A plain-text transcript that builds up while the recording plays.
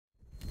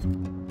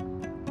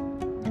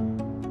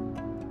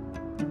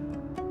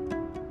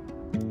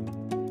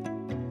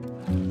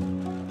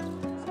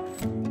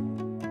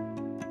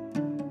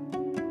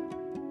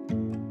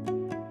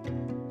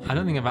I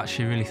don't think I've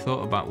actually really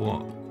thought about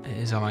what it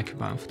is I like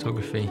about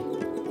photography.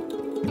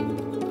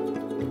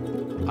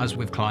 As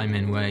with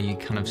climbing, where you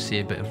kind of see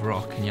a bit of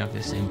rock and you have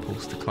this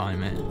impulse to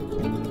climb it,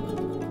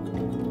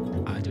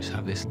 I just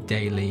have this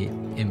daily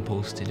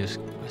impulse to just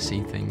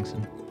see things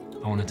and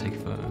I want to take a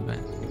photo of it.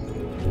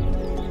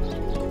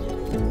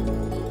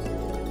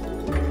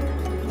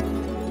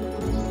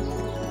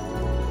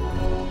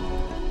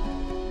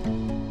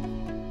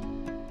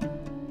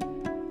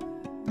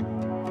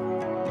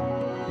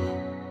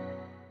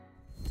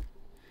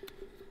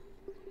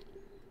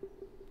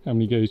 How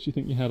many goes do you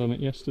think you had on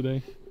it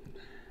yesterday?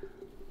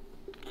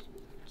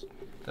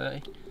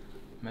 30,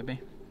 maybe.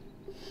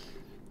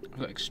 I've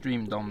got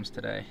extreme DOMs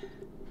today.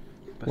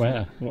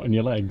 Where? What, on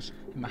your legs?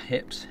 In my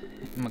hips,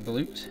 in my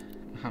glutes,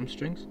 my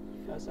hamstrings.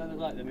 That sounded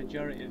like the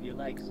majority of your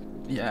legs.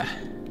 Yeah.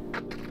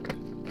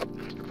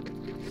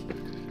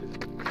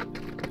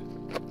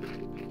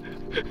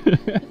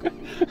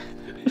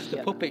 It's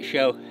the puppet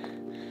show.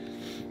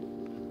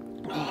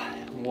 Oh,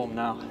 I'm warm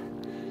now.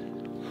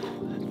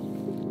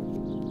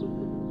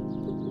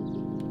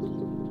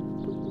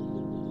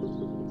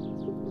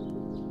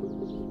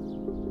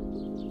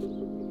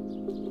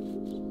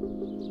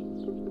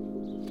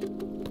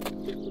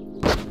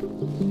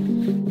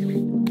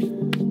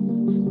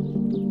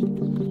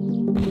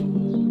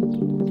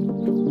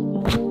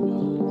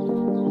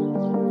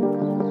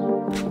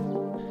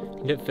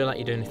 You don't feel like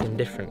you do anything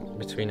different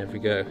between every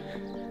go,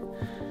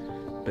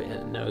 but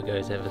no go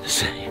is ever the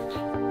same.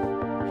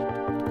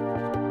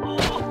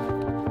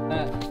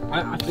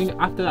 I think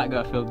after that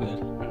go I feel good.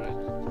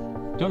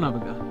 Don't have a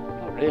go.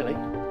 Not really.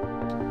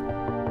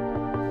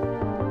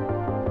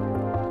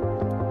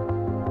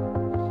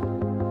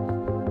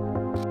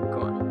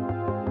 Go on.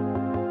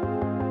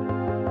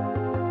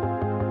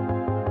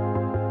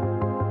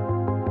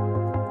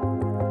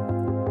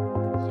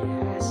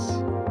 Yes.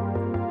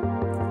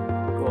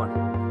 Go on.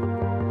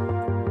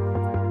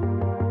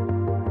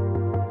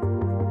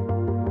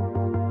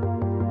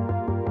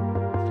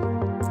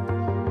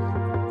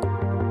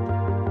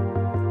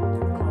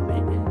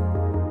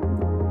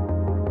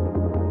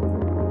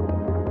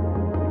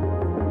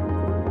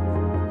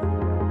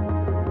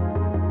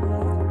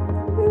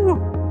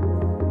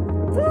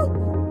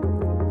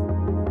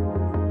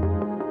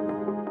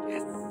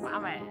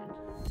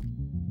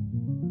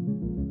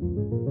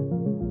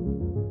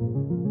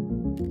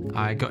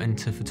 I got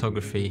into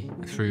photography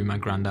through my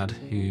granddad,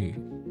 who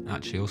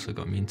actually also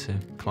got me into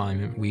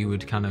climbing. We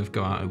would kind of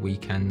go out at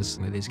weekends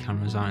with his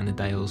cameras out in the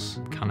Dales,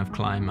 kind of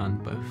climb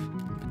and both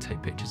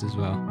take pictures as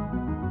well.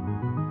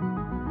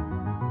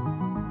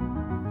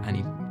 And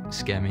he'd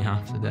scare me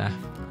half to death.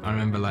 I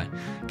remember like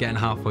getting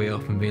halfway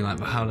up and being like,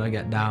 but how do I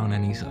get down?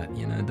 And he's like,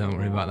 you know, don't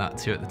worry about that,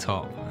 2 at the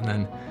top. And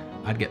then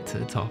I'd get to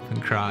the top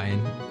and cry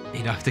and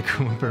he'd have to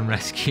come up and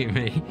rescue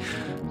me.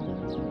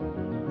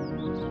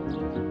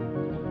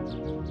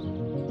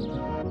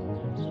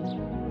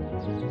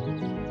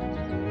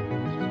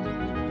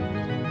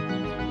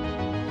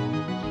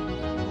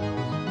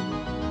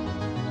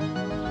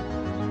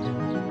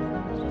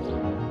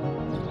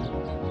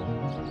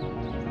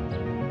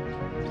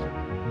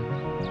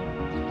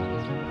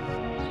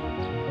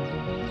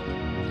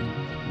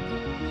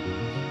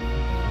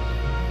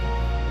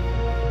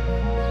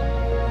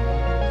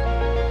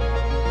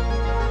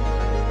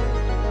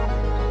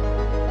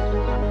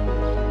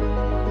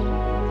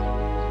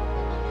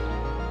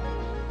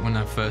 When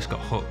I first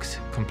got hooked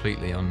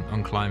completely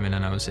on climbing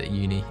and I was at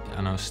uni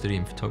and I was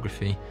studying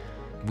photography,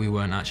 we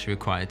weren't actually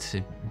required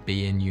to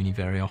be in uni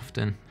very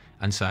often.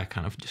 And so I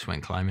kind of just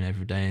went climbing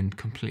every day and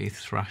completely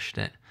thrashed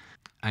it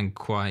and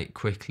quite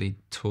quickly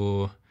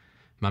tore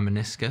my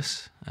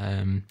meniscus.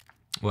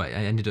 Well, I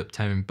ended up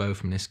tearing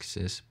both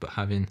meniscuses, but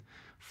having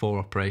 4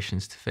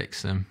 operations to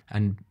fix them,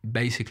 and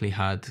basically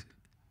had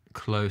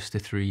close to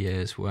 3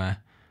 years where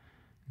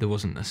there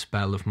wasn't a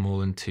spell of more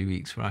than 2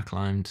 weeks where I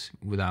climbed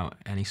without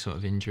any sort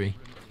of injury.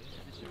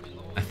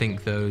 I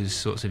think those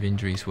sorts of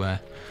injuries where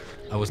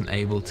I wasn't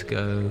able to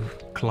go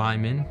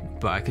climbing,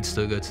 but I could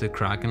still go to the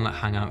crag and like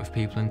hang out with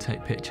people and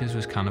take pictures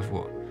was kind of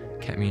what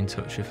kept me in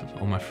touch with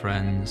all my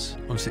friends.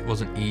 Obviously it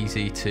wasn't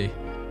easy to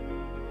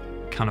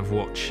kind of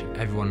watch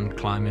everyone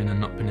climbing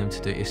and not being able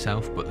to do it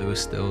yourself, but there was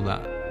still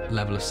that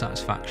level of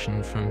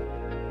satisfaction from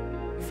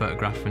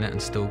photographing it and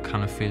still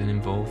kind of feeling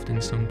involved in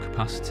some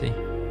capacity.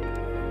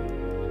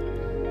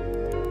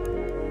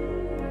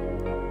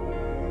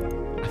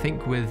 I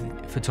think with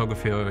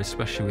photography, or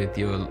especially with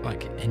your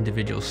like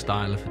individual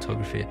style of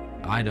photography,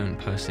 I don't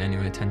personally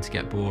anyway tend to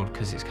get bored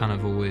because it's kind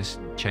of always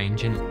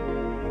changing.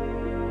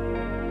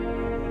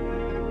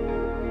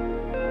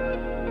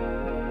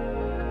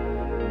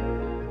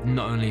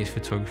 Not only is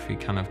photography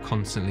kind of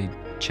constantly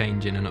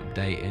changing and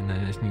updating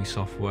and there's new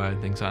software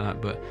and things like that,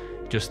 but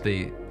just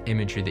the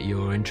imagery that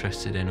you're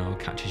interested in or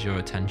catches your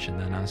attention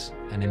then has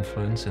an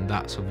influence, and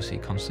that's obviously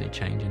constantly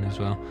changing as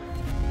well.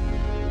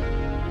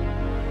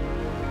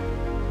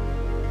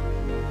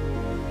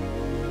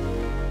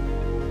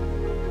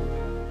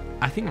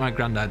 I think my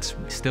granddad's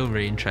still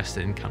really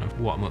interested in kind of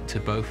what I'm up to,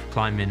 both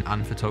climbing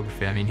and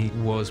photography. I mean, he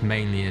was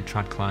mainly a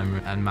trad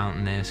climber and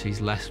mountaineer, so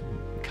he's less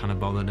kind of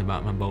bothered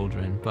about my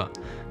bouldering. But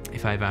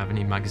if I ever have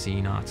any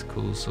magazine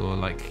articles or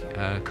like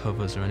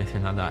covers or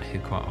anything like that,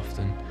 he'd quite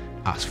often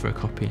ask for a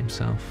copy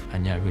himself.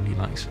 And yeah, really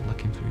likes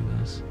looking through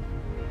those.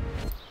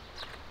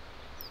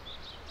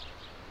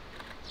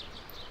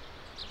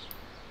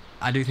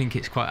 I do think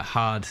it's quite a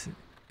hard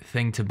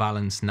thing to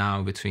balance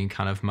now between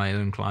kind of my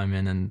own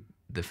climbing and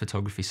the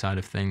photography side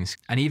of things.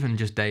 And even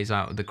just days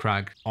out at the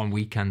crag on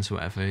weekends or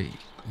whatever,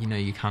 you know,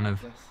 you kind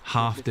of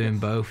half doing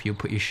both. You'll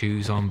put your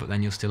shoes on, but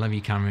then you'll still have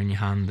your camera in your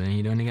hand, and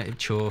you don't want to get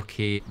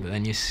chalky, but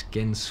then your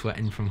skin's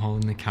sweating from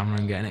holding the camera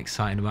and getting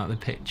excited about the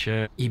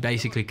picture. You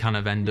basically kind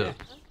of end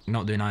up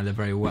not doing either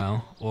very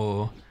well,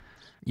 or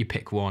you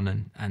pick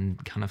one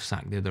and kind of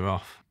sack the other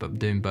off, but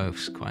doing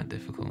both's quite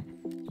difficult.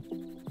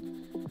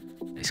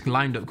 It's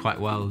lined up quite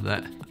well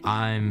that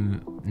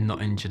I'm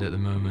not injured at the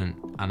moment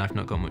and I've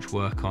not got much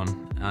work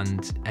on,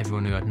 and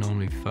everyone who I'd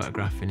normally be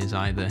photographing is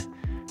either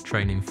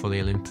training for the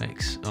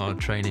Olympics or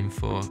training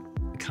for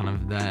kind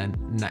of their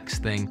next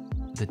thing.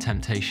 The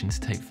temptation to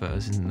take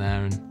photos isn't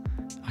there, and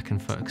I can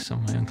focus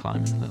on my own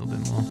climbing a little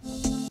bit more.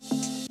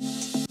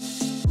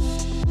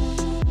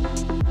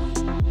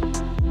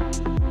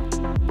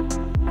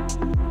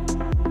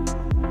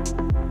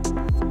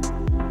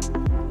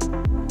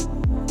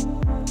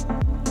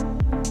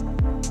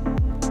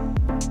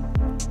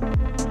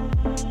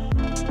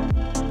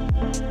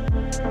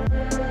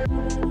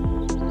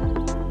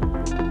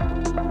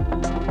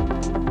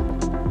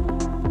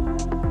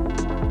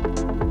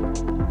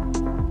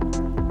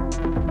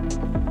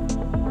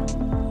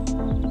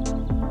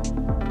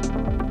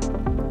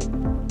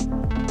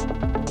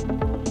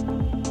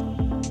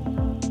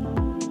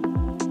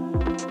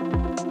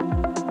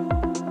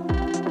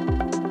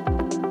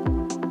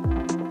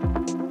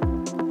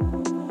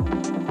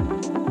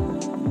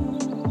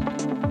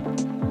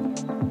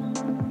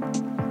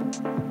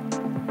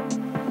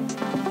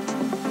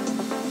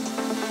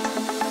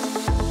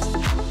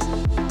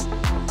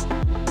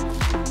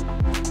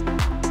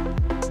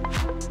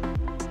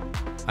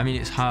 I mean,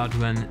 it's hard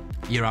when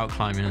you're out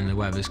climbing and the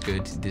weather's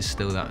good. There's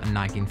still that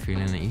nagging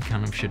feeling that you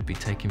kind of should be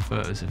taking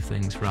photos of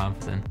things rather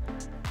than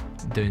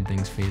doing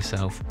things for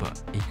yourself,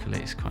 but equally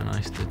it's quite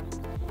nice to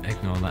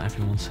ignore that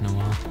every once in a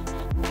while.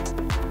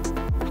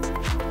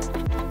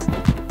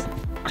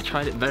 I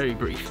tried it very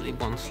briefly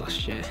once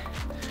last year,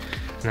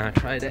 and I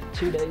tried it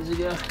 2 days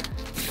ago.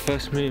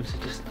 First moves are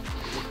just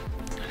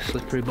a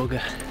slippery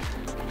bugger.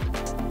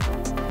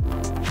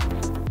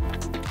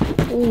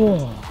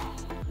 Oh.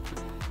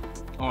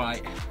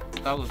 Alright,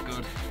 that was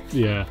good.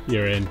 Yeah,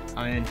 you're in.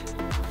 I'm in.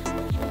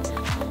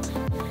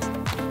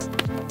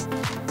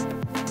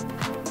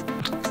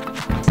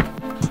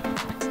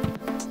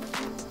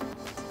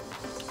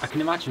 I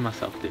can imagine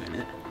myself doing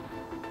it.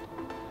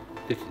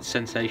 The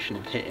sensation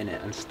of hitting it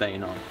and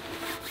staying on.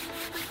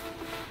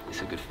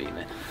 It's a good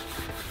feeling.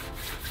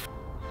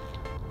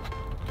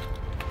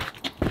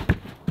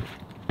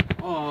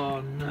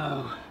 Oh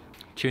no.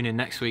 Tune in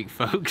next week,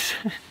 folks.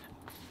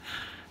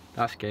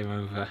 That's game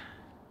over.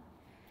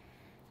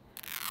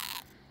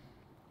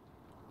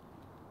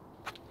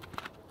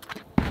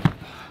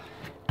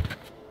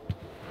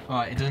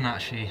 Alright, it doesn't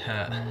actually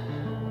hurt.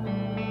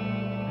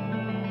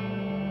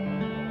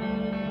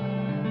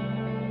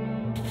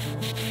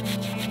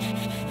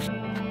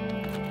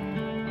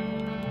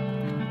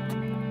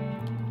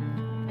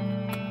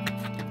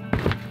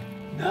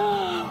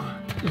 No!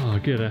 Oh,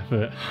 good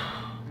effort.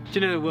 Do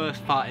you know the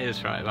worst part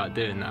is, right, about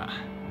doing that?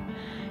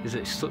 Is that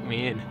it sucked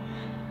me in.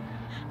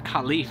 I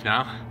can't leave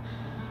now.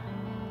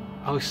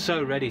 I was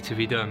so ready to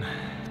be done.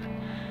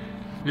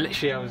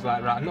 Literally, I was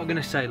like, right, I'm not going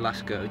to say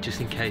last go,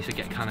 just in case I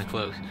get kind of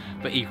close.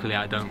 But equally,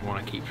 I don't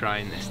want to keep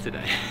trying this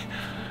today.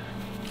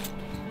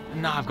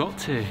 No, I've got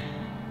to.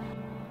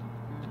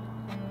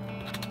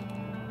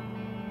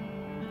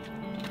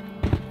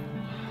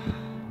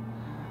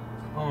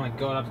 Oh my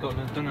god, I've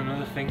done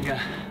another finger.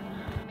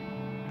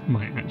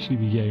 Might actually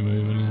be game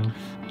over now.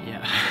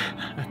 Yeah,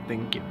 I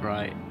think you're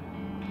right.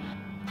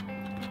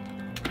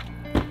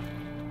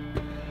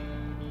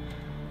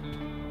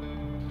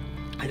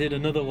 I did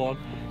another one.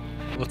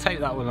 We'll take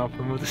that one off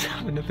and we'll just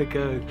have another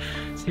go.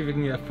 See if we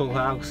can get a full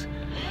house.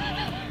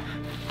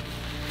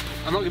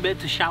 I'm not going to be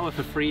able to shower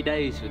for 3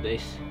 days with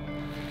this.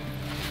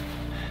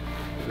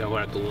 Maybe I'll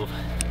wear a glove.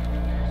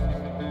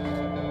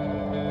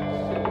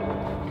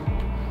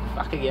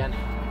 Back again.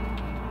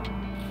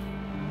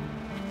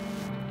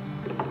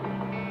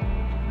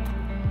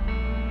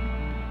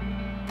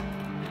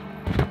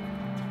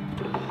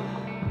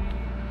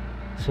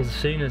 So as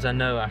soon as I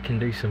know I can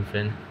do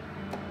something,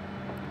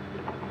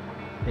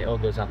 it all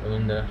goes out the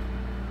window.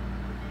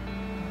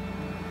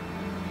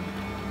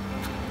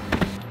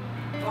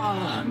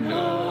 Oh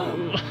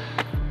no!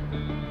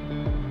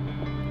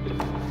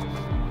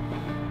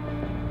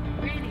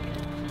 Really?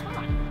 Come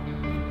on.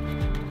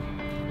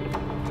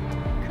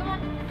 Come on.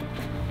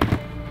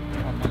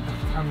 Oh, my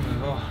left hand as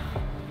well.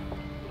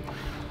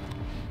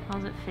 How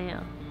does it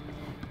feel?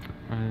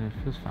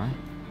 Feels fine.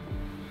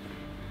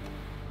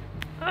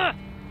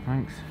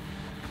 Thanks.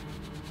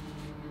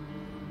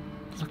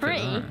 It's Look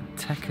pretty. at that.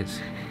 Techers.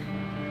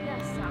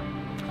 Yes, Sam.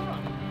 Come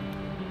on.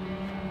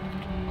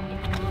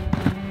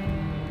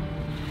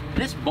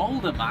 This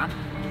boulder, man.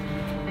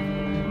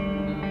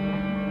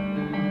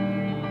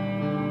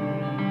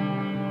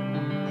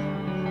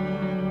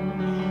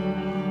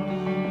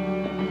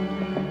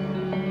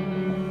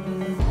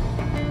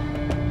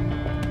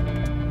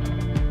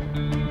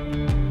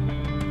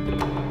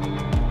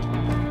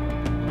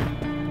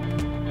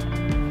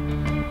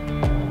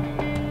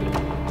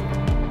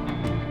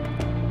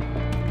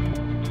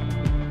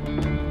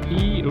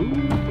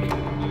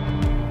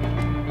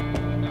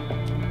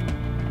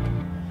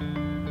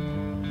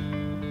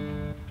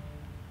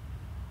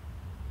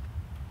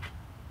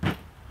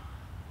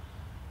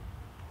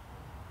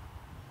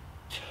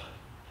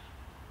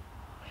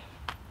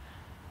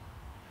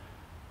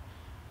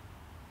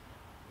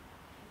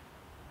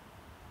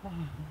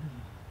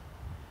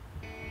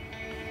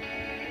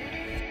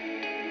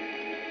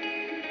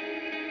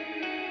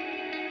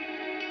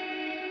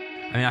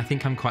 I mean, I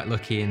think I'm quite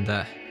lucky in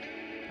that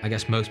I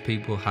guess most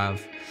people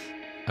have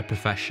a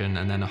profession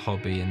and then a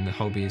hobby, and the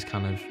hobby is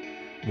kind of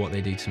what they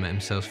do to make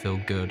themselves feel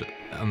good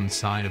on the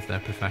side of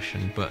their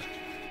profession, but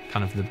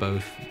kind of the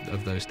both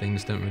of those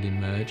things don't really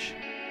merge.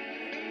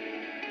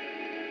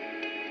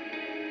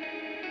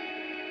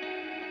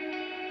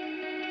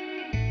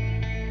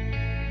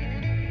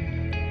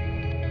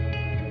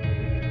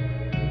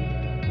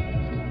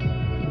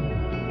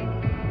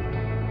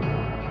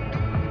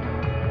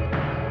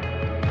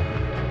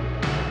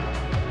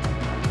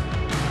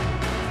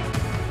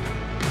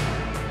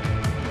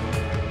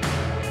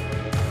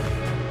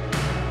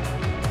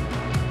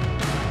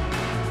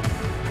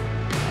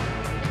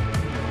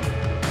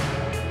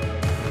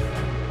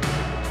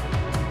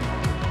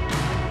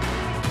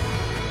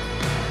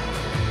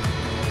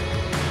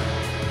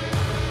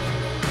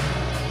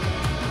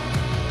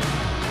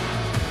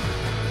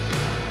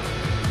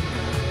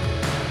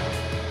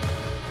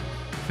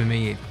 For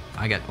me,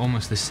 I get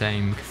almost the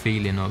same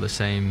feeling or the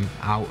same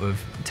out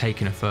of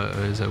taking a photo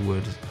as I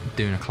would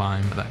doing a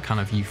climb. That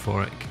kind of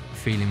euphoric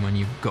feeling when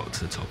you've got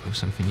to the top of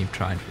something you've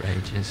tried for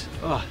ages.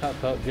 Oh, that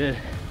felt good.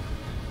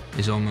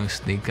 Is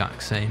almost the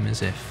exact same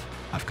as if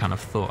I've kind of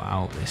thought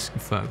out this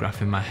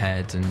photograph in my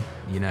head, and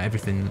you know,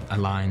 everything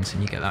aligns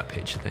and you get that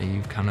picture that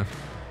you've kind of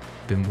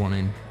been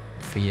wanting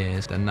for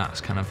years, and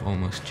that's kind of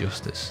almost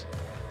just as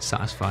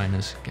satisfying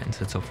as getting to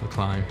the top of a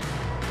climb.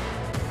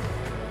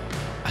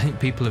 I think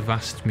people have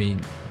asked me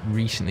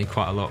recently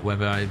quite a lot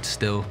whether I'd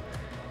still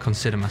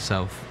consider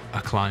myself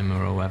a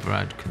climber or whether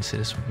I'd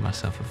consider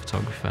myself a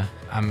photographer.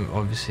 I'm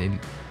obviously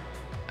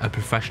a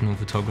professional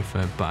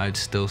photographer, but I'd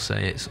still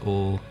say it's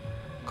all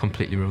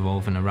completely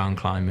revolving around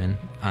climbing,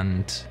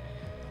 and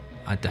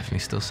I'd definitely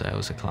still say I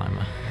was a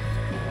climber.